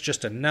politics,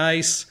 just a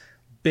nice,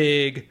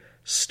 big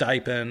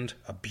stipend,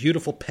 a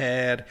beautiful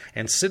pad,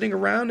 and sitting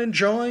around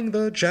enjoying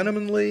the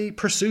gentlemanly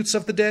pursuits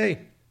of the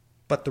day.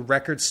 But the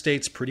record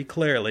states pretty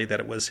clearly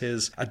that it was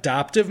his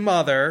adoptive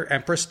mother,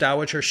 Empress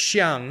Dowager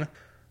Xiang,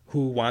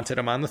 who wanted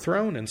him on the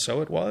throne, and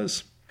so it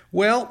was.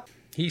 Well,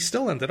 he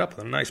still ended up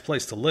with a nice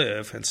place to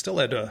live, and still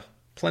had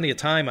plenty of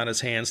time on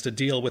his hands to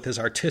deal with his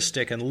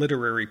artistic and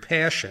literary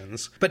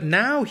passions, but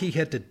now he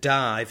had to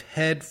dive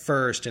head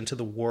first into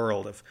the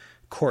world of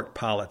court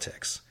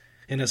politics.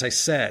 And as I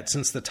said,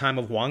 since the time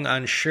of Wang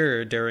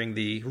Anshi during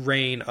the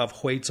reign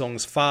of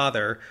Huizong's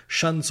father,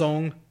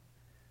 Shenzong,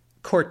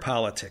 court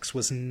politics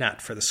was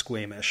not for the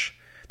squeamish.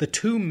 The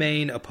two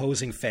main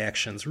opposing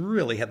factions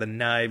really had the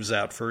knives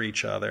out for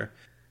each other.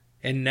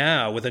 And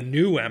now, with a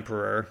new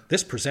emperor,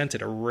 this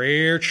presented a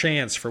rare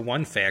chance for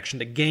one faction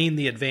to gain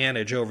the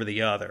advantage over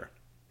the other.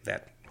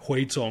 That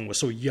Huizong was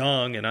so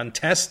young and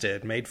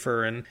untested made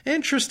for an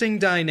interesting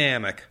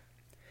dynamic.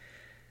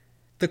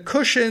 The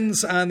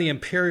cushions on the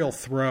imperial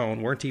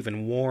throne weren't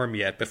even warm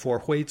yet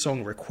before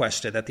Huizong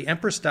requested that the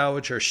Empress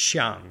Dowager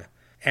Xiang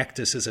act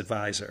as his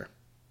advisor.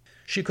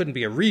 She couldn't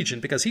be a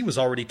regent because he was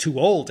already too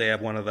old to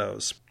have one of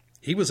those.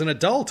 He was an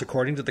adult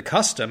according to the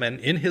custom and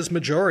in his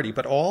majority,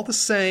 but all the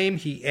same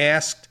he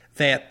asked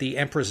that the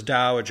Empress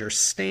Dowager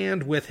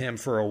stand with him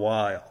for a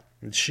while.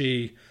 And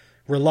she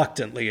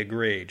reluctantly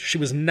agreed. She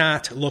was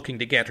not looking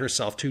to get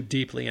herself too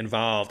deeply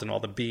involved in all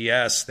the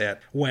BS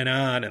that went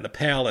on in the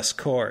palace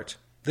court.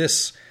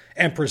 This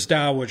Empress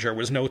Dowager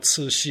was no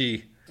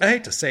Cixi. I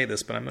hate to say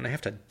this, but I'm going to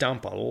have to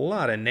dump a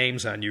lot of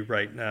names on you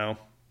right now.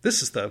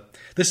 This is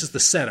the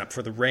setup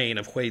for the reign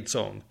of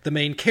Huizong. The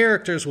main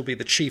characters will be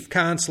the chief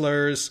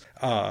counselors,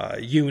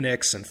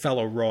 eunuchs, and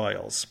fellow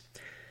royals.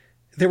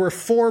 There were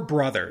 4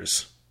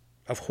 brothers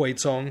of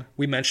Huizong.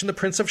 We mentioned the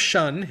Prince of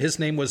Shen. His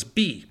name was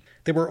Bi.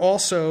 There were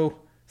also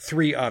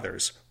 3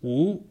 others,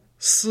 Wu,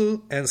 Si,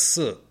 and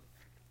Si.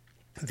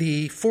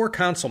 The 4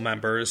 council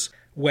members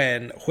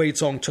when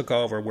Huizong took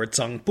over were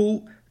Zheng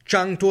Bu,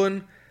 Zhang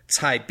Dun,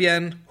 Cai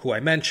Bian, who I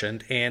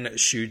mentioned, and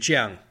Xu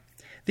Jiang.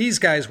 These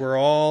guys were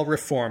all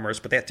reformers,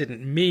 but that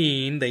didn't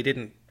mean they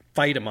didn't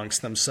fight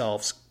amongst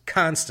themselves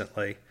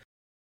constantly.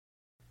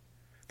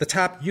 The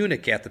top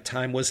eunuch at the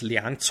time was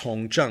Liang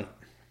Congzheng.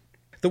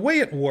 The way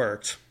it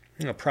worked,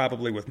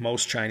 probably with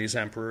most Chinese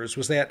emperors,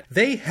 was that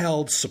they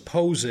held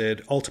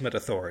supposed ultimate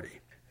authority.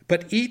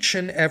 But each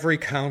and every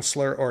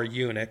counselor or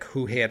eunuch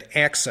who had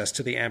access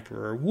to the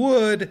emperor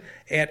would,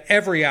 at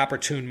every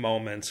opportune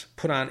moment,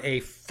 put on a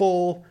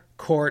full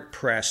court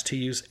press to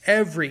use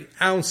every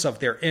ounce of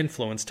their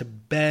influence to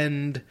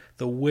bend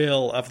the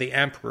will of the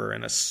emperor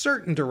in a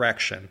certain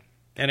direction.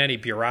 And any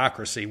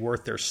bureaucracy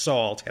worth their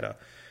salt had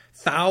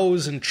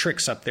 1,000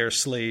 tricks up their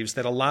sleeves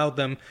that allowed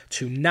them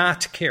to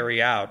not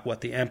carry out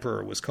what the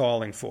emperor was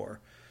calling for.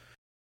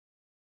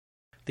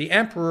 The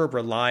emperor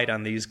relied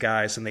on these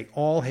guys, and they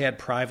all had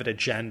private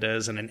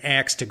agendas and an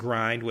axe to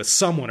grind with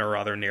someone or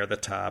other near the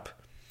top.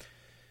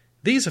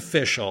 These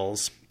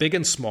officials, big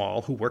and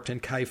small, who worked in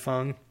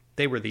Kaifeng,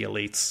 they were the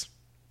elites.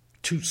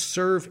 To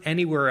serve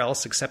anywhere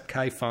else except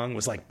Kaifeng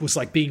was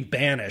like being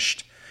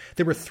banished.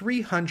 There were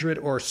 300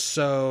 or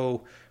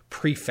so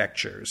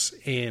prefectures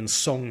in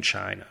Song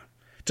China.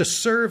 To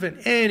serve in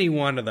any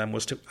one of them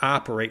was to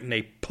operate in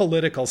a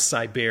political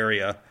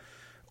Siberia.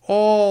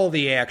 All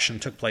the action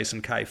took place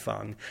in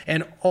Kaifeng,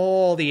 and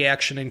all the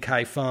action in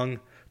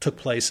Kaifeng took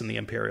place in the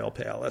imperial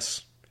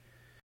palace.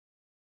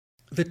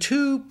 The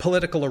 2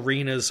 political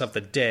arenas of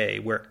the day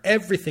where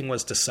everything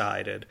was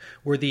decided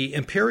were the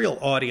Imperial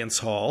Audience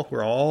Hall,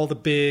 where all the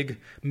big,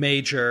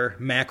 major,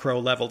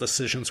 macro-level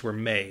decisions were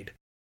made.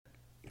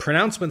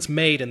 Pronouncements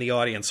made in the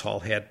audience hall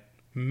had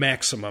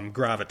maximum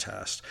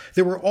gravitas.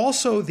 There were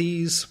also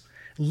these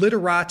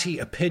literati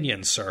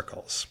opinion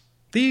circles.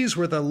 These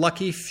were the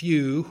lucky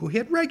few who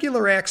had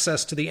regular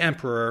access to the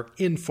emperor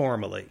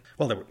informally.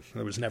 Well,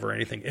 there was never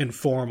anything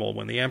informal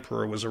when the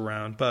emperor was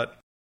around, but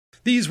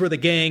these were the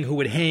gang who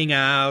would hang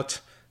out,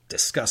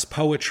 discuss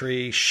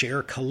poetry,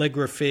 share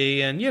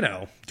calligraphy, and,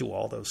 do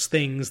all those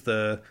things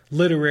the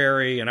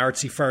literary and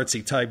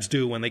artsy-fartsy types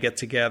do when they get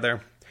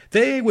together.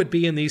 They would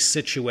be in these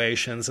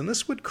situations, and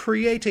this would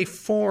create a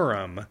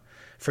forum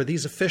for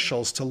these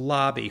officials to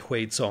lobby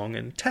Huizong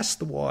and test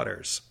the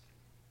waters.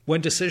 When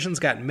decisions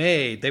got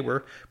made, they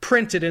were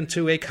printed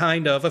into a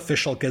kind of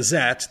official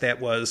gazette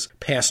that was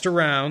passed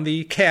around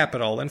the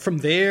capital, and from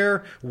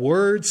there,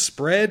 word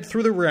spread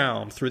through the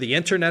realm, through the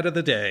internet of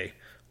the day,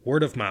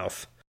 word of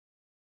mouth.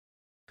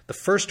 The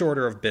first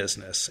order of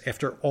business,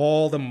 after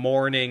all the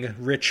mourning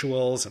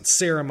rituals and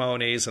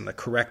ceremonies and the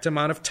correct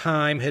amount of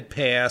time had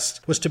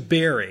passed, was to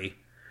bury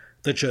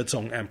the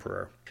Zhezong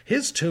emperor.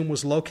 His tomb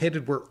was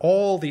located where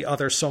all the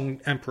other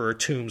Song emperor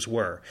tombs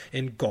were,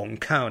 in Gong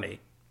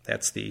County.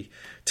 That's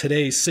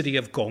today's city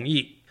of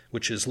Gongyi,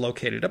 which is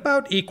located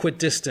about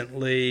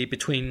equidistantly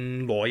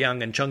between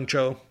Luoyang and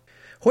Zhengzhou.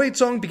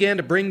 Huizong began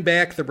to bring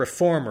back the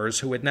reformers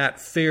who had not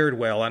fared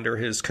well under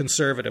his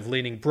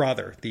conservative-leaning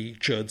brother, the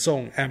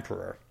Zhezong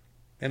emperor.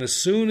 And as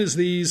soon as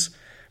these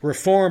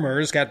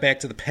reformers got back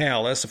to the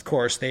palace, of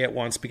course, they at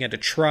once began to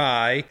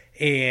try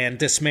and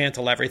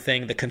dismantle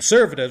everything the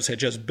conservatives had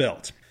just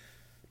built.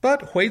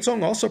 But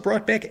Huizong also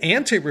brought back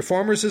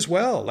anti-reformers as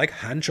well, like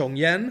Han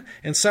Zhongyan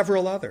and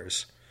several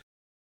others.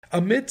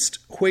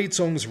 Amidst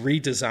Huizong's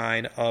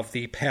redesign of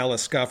the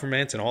palace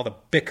government and all the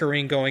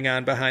bickering going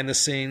on behind the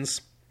scenes,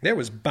 there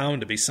was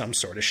bound to be some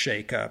sort of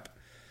shake-up.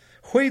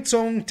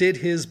 Huizong did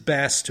his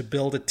best to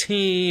build a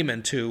team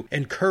and to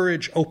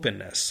encourage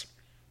openness.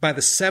 By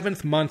the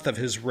 7th month of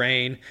his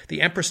reign,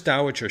 the Empress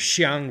Dowager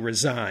Xiang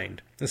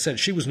resigned and said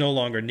she was no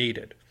longer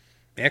needed.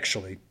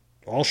 Actually,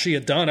 all she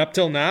had done up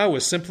till now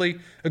was simply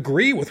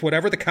agree with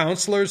whatever the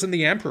counselors and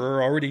the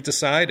emperor already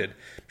decided.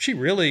 She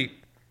really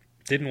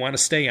didn't want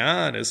to stay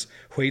on, as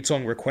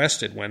Huizong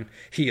requested when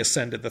he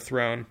ascended the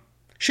throne.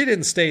 She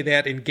didn't stay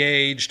that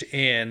engaged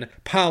in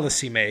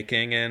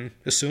policy-making, and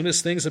as soon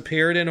as things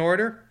appeared in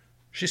order,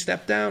 she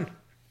stepped down.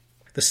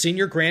 The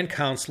senior Grand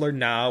Counselor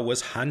now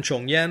was Han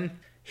Zhongyan.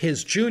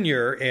 His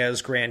junior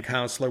as Grand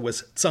Counselor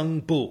was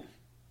Zheng Bu.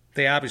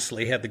 They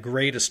obviously had the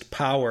greatest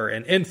power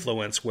and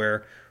influence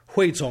where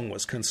Huizong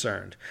was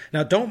concerned.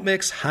 Now, don't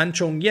mix Han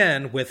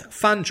Zhongyan with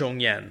Fan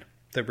Zhongyan,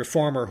 the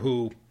reformer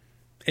who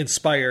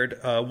inspired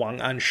Wang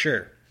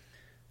Anshi.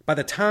 By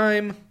the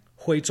time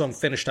Huizong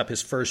finished up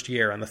his first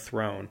year on the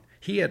throne,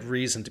 he had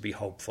reason to be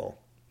hopeful.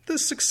 The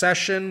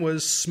succession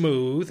was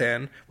smooth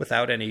and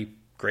without any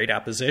great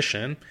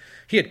opposition.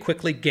 He had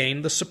quickly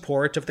gained the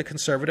support of the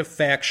conservative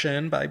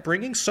faction by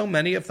bringing so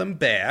many of them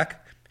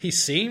back. He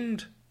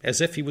seemed as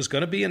if he was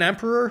going to be an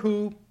emperor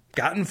who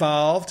got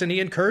involved and he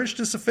encouraged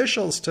his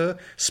officials to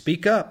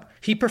speak up.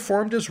 He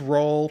performed his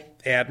role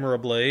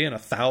admirably in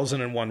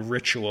 1,001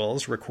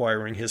 rituals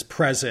requiring his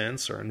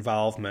presence or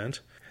involvement.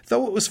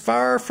 Though it was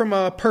far from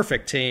a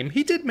perfect team,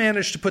 he did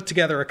manage to put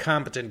together a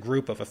competent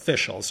group of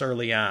officials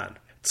early on.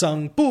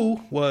 Zheng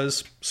Bu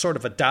was sort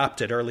of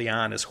adopted early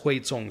on as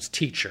Huizong's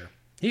teacher.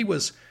 He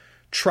was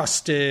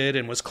trusted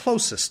and was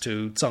closest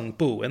to Zheng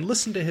Bu and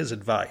listened to his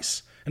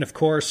advice. And of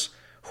course,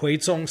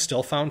 Huizong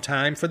still found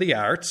time for the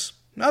arts.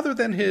 Other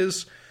than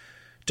his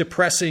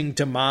depressing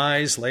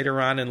demise later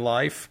on in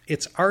life,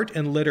 it's art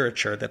and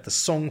literature that the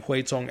Song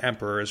Huizong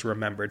Emperor is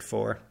remembered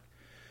for.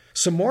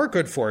 Some more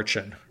good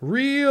fortune.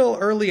 Real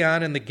early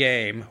on in the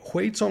game,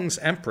 Huizong's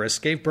empress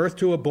gave birth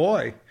to a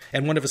boy,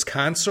 and one of his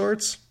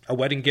consorts, a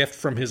wedding gift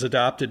from his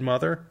adopted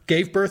mother,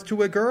 gave birth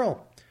to a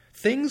girl.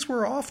 Things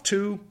were off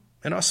to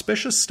an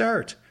auspicious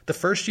start. The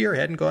first year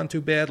hadn't gone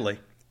too badly.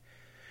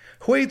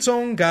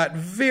 Huizong got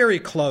very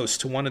close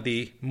to one of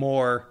the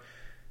more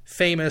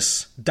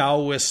famous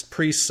Taoist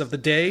priests of the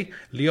day,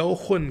 Liu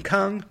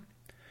Hunkang.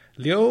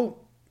 Liu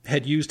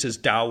had used his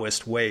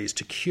Taoist ways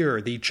to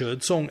cure the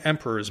Zhezong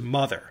Emperor's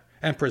mother,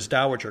 Empress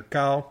Dowager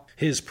Gao.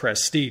 His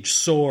prestige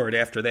soared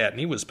after that, and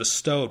he was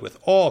bestowed with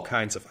all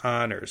kinds of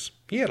honors.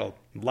 He had a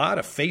lot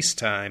of face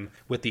time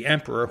with the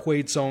Emperor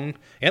Huizong,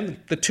 and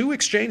the two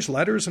exchanged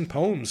letters and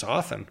poems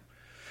often.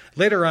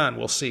 Later on,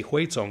 we'll see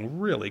Huizong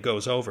really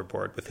goes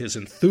overboard with his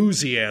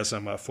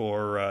enthusiasm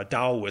for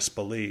Taoist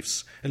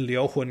beliefs, and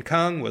Liu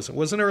Hunkang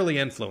was an early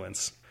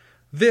influence.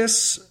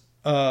 This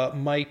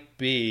might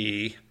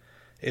be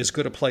as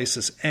good a place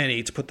as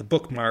any to put the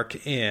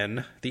bookmark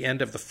in the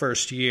end of the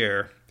first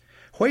year.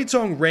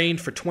 Huizong reigned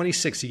for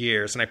 26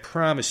 years, and I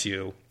promise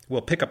you,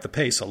 we'll pick up the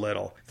pace a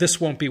little. This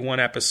won't be one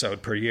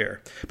episode per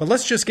year. But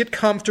let's just get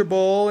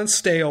comfortable and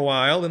stay a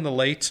while in the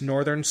late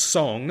Northern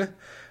Song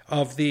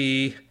of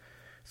the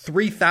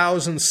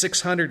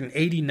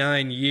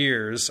 3,689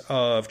 years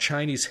of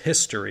Chinese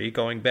history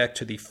going back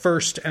to the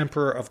first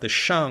emperor of the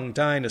Shang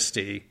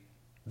dynasty.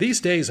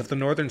 These days of the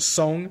Northern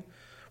Song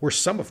were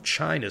some of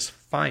China's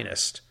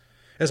finest.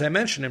 As I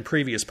mentioned in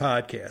previous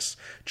podcasts,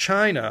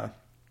 China,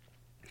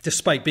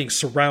 despite being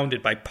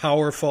surrounded by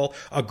powerful,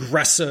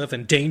 aggressive,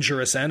 and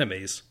dangerous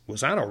enemies,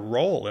 was on a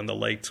roll in the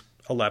late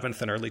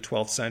 11th and early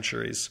 12th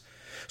centuries.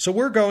 So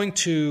we're going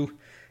to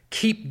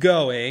keep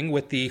going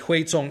with the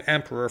Huizong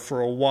Emperor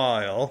for a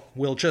while.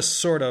 We'll just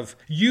sort of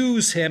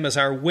use him as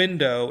our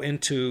window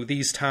into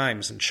these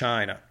times in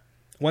China.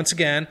 Once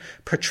again,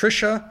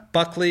 Patricia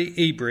Buckley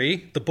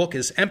Ebry. The book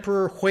is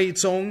Emperor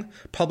Huizong,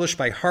 published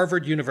by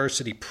Harvard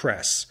University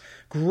Press.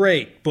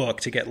 Great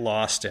book to get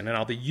lost in, and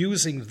I'll be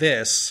using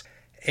this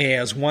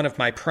as one of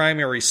my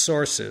primary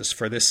sources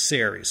for this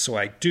series, so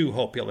I do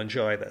hope you'll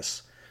enjoy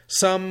this.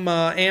 Some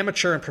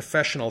amateur and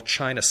professional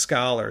China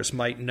scholars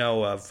might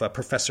know of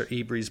Professor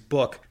Ebry's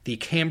book, The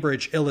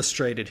Cambridge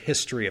Illustrated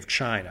History of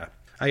China.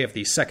 I have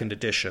the second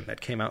edition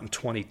that came out in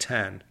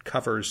 2010. It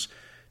covers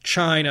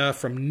China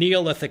from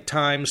Neolithic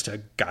times to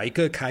改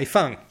革开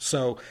放.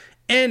 So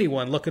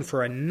anyone looking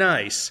for a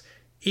nice,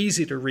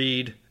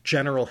 easy-to-read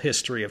general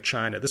history of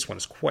China, this one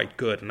is quite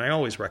good, and I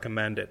always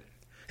recommend it.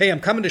 Hey, I'm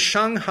coming to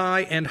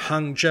Shanghai and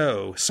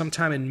Hangzhou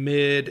sometime in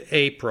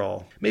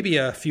mid-April. Maybe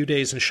a few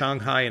days in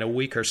Shanghai and a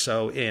week or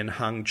so in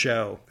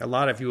Hangzhou. A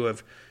lot of you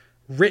have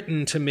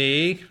written to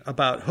me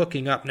about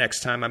hooking up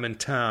next time I'm in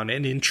town.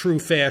 And in true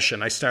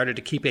fashion, I started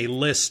to keep a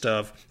list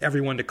of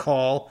everyone to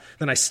call.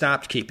 Then I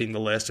stopped keeping the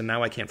list, and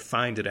now I can't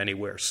find it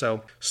anywhere.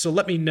 So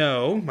let me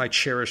know, my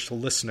cherished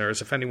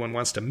listeners, if anyone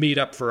wants to meet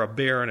up for a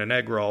beer and an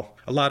egg roll.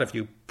 A lot of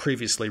you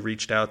previously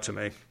reached out to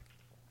me.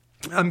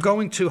 I'm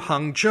going to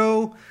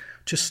Hangzhou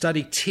to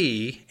study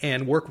tea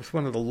and work with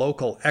one of the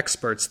local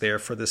experts there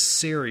for this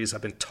series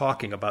I've been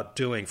talking about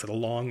doing for the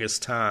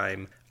longest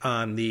time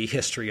on the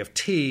history of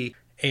tea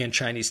and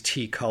Chinese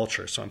tea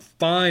culture. So I'm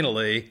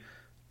finally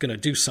going to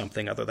do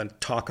something other than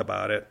talk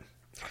about it.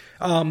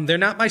 They're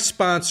not my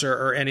sponsor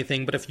or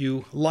anything, but if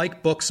you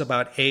like books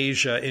about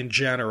Asia in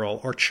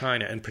general or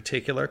China in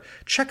particular,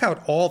 check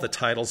out all the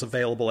titles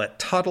available at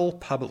Tuttle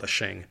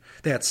Publishing.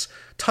 That's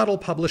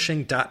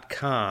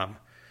tuttlepublishing.com.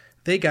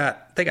 They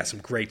got some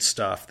great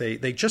stuff.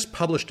 They just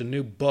published a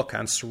new book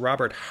on Sir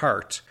Robert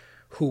Hart,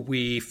 who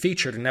we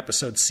featured in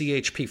episode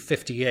CHP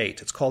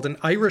 58. It's called An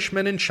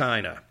Irishman in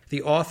China.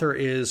 The author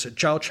is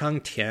Zhao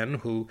Changtian,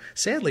 who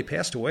sadly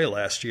passed away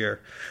last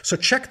year. So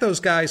check those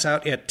guys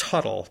out at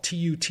Tuttle,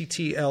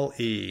 Tuttle.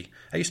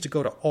 I used to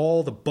go to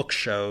all the book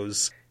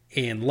shows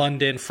in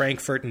London,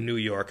 Frankfurt, and New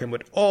York, and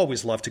would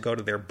always love to go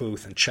to their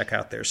booth and check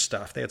out their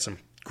stuff. They had some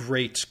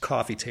great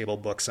coffee table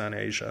books on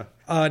Asia.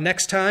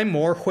 Next time,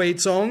 more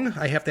Huizong.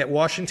 I have that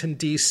Washington,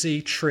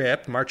 D.C.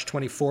 trip, March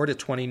 24 to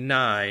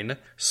 29.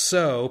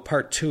 So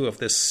part 2 of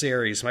this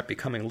series might be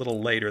coming a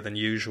little later than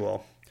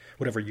usual.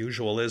 Whatever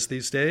usual is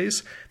these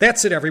days.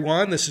 That's it,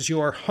 everyone. This is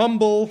your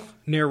humble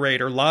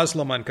narrator,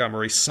 Laszlo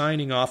Montgomery,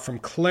 signing off from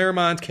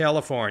Claremont,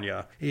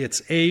 California.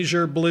 It's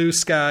azure blue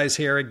skies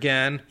here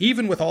again,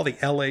 even with all the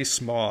L.A.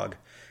 smog.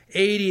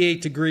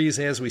 88 degrees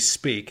as we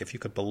speak, if you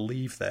could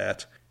believe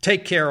that.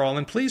 Take care, all,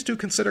 and please do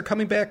consider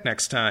coming back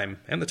next time,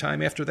 and the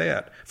time after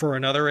that, for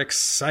another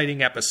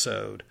exciting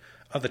episode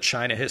of the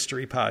China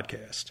History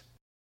Podcast.